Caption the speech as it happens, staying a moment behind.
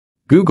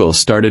Google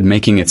started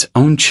making its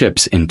own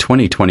chips in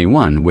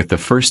 2021 with the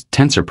first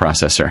Tensor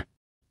processor.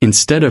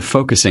 Instead of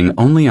focusing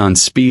only on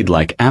speed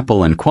like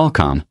Apple and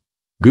Qualcomm,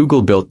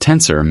 Google built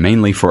Tensor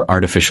mainly for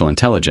artificial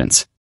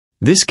intelligence.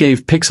 This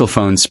gave Pixel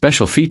phones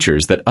special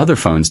features that other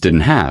phones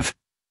didn't have,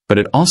 but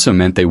it also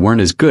meant they weren't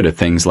as good at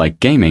things like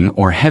gaming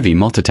or heavy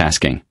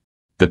multitasking.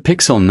 The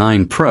Pixel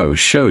 9 Pro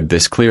showed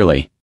this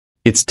clearly.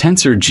 Its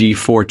Tensor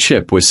G4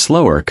 chip was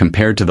slower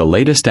compared to the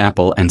latest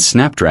Apple and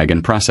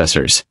Snapdragon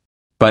processors.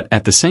 But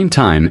at the same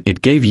time,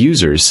 it gave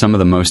users some of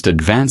the most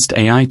advanced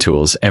AI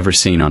tools ever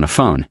seen on a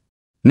phone.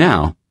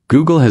 Now,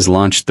 Google has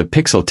launched the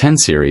Pixel 10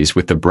 series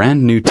with the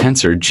brand new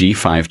Tensor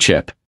G5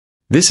 chip.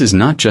 This is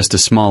not just a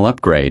small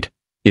upgrade,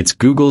 it's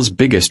Google's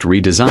biggest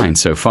redesign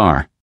so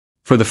far.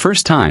 For the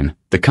first time,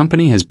 the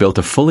company has built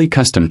a fully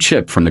custom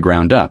chip from the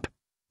ground up,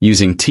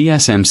 using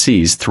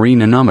TSMC's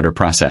 3nm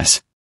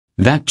process.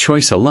 That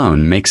choice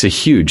alone makes a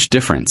huge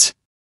difference.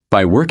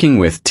 By working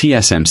with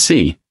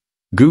TSMC,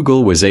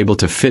 Google was able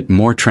to fit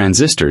more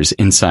transistors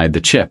inside the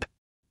chip.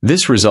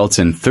 This results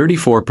in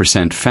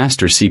 34%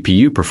 faster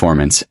CPU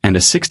performance and a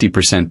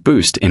 60%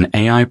 boost in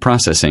AI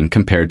processing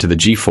compared to the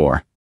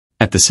G4.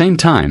 At the same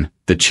time,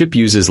 the chip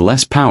uses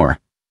less power,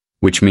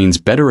 which means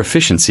better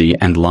efficiency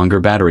and longer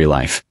battery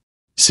life.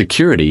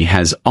 Security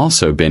has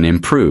also been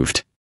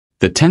improved.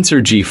 The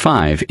Tensor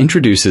G5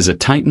 introduces a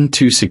Titan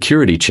II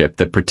security chip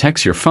that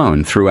protects your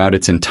phone throughout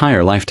its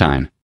entire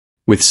lifetime.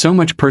 With so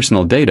much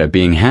personal data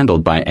being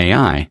handled by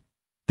AI,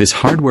 this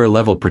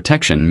hardware-level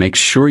protection makes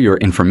sure your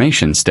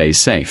information stays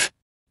safe.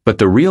 But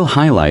the real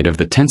highlight of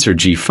the Tensor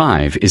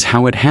G5 is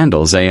how it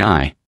handles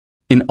AI.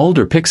 In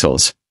older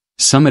Pixels,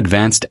 some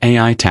advanced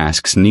AI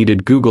tasks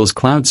needed Google's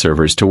cloud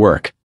servers to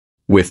work.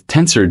 With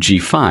Tensor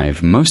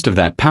G5, most of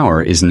that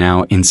power is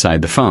now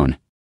inside the phone.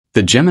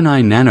 The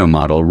Gemini Nano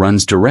model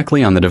runs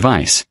directly on the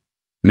device,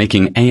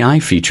 making AI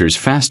features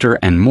faster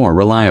and more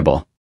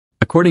reliable.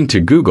 According to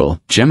Google,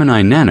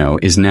 Gemini Nano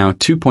is now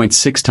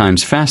 2.6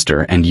 times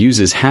faster and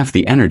uses half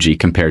the energy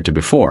compared to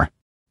before.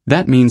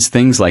 That means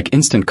things like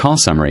instant call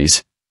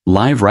summaries,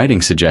 live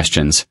writing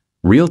suggestions,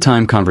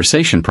 real-time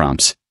conversation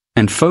prompts,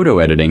 and photo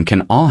editing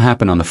can all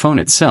happen on the phone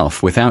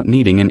itself without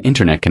needing an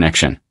internet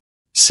connection.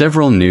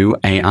 Several new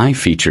AI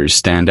features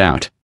stand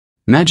out.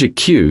 Magic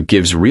Queue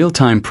gives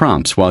real-time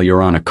prompts while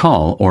you're on a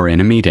call or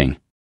in a meeting.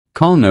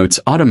 Call Notes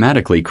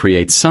automatically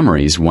creates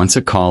summaries once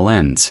a call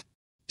ends.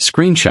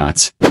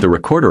 Screenshots, the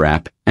Recorder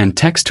app, and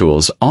text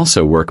tools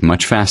also work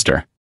much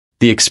faster.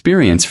 The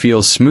experience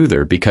feels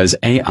smoother because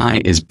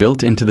AI is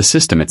built into the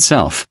system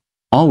itself,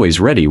 always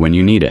ready when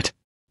you need it.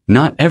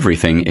 Not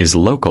everything is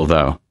local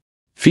though.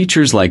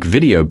 Features like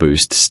Video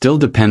Boost still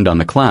depend on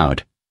the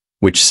cloud,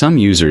 which some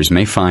users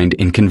may find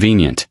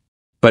inconvenient.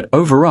 But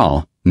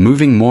overall,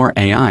 moving more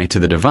AI to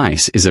the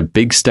device is a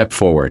big step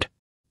forward.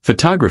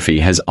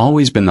 Photography has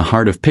always been the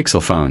heart of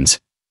Pixel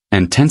phones,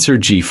 and Tensor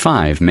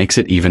G5 makes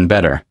it even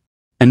better.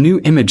 A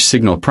new image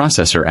signal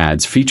processor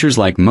adds features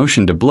like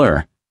motion to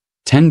blur,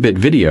 10-bit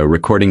video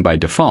recording by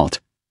default,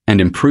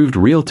 and improved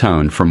real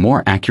tone for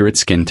more accurate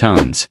skin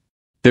tones.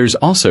 There's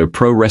also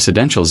Pro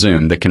Residential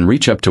Zoom that can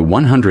reach up to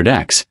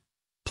 100x,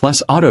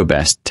 plus Auto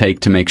Best Take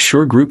to make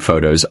sure group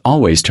photos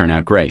always turn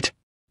out great.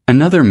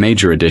 Another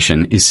major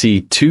addition is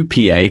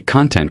C2PA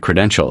content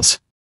credentials.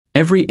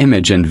 Every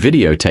image and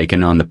video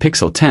taken on the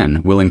Pixel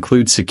 10 will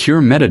include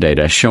secure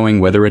metadata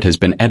showing whether it has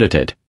been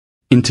edited.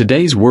 In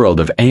today's world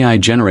of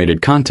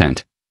AI-generated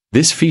content,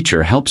 this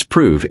feature helps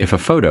prove if a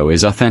photo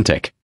is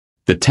authentic.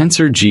 The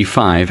Tensor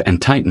G5 and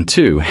Titan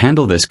II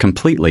handle this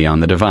completely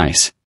on the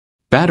device.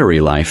 Battery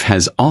life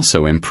has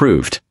also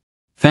improved.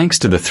 Thanks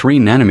to the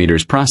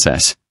 3nm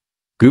process,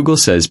 Google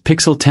says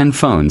Pixel 10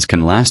 phones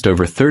can last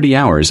over 30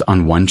 hours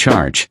on one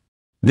charge.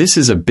 This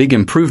is a big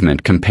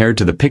improvement compared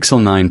to the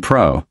Pixel 9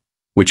 Pro,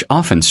 which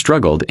often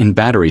struggled in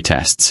battery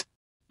tests.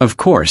 Of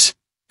course,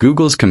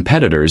 Google's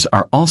competitors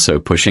are also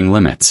pushing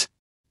limits.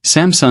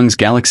 Samsung's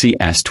Galaxy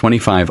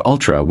S25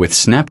 Ultra with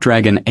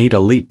Snapdragon 8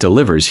 Elite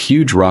delivers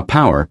huge raw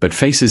power but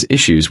faces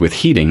issues with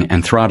heating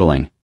and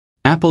throttling.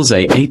 Apple's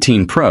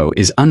A18 Pro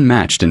is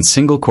unmatched in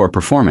single-core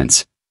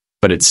performance,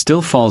 but it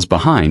still falls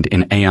behind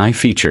in AI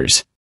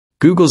features.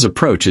 Google's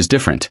approach is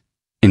different.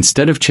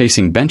 Instead of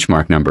chasing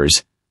benchmark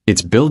numbers,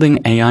 it's building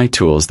AI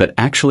tools that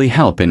actually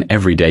help in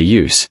everyday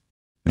use.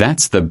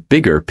 That's the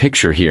bigger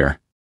picture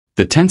here.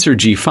 The Tensor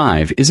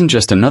G5 isn't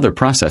just another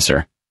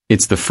processor.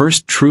 It's the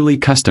first truly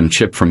custom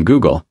chip from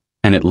Google,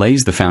 and it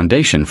lays the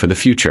foundation for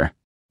the future.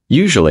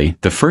 Usually,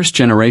 the first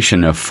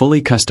generation of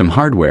fully custom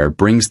hardware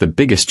brings the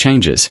biggest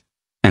changes,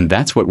 and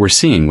that's what we're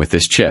seeing with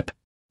this chip.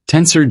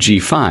 Tensor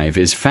G5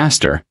 is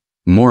faster,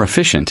 more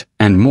efficient,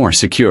 and more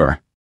secure.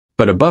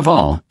 But above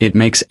all, it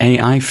makes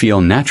AI feel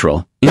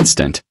natural,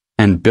 instant,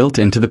 and built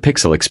into the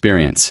Pixel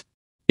experience.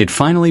 It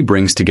finally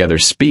brings together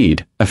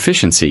speed,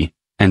 efficiency,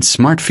 and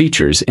smart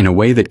features in a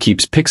way that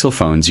keeps Pixel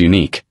phones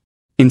unique.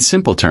 In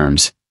simple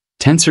terms,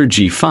 Tensor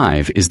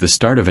G5 is the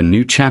start of a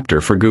new chapter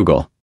for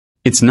Google.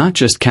 It's not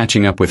just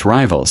catching up with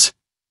rivals,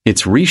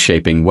 it's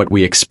reshaping what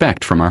we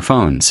expect from our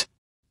phones.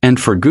 And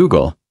for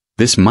Google,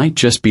 this might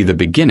just be the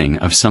beginning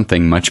of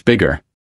something much bigger.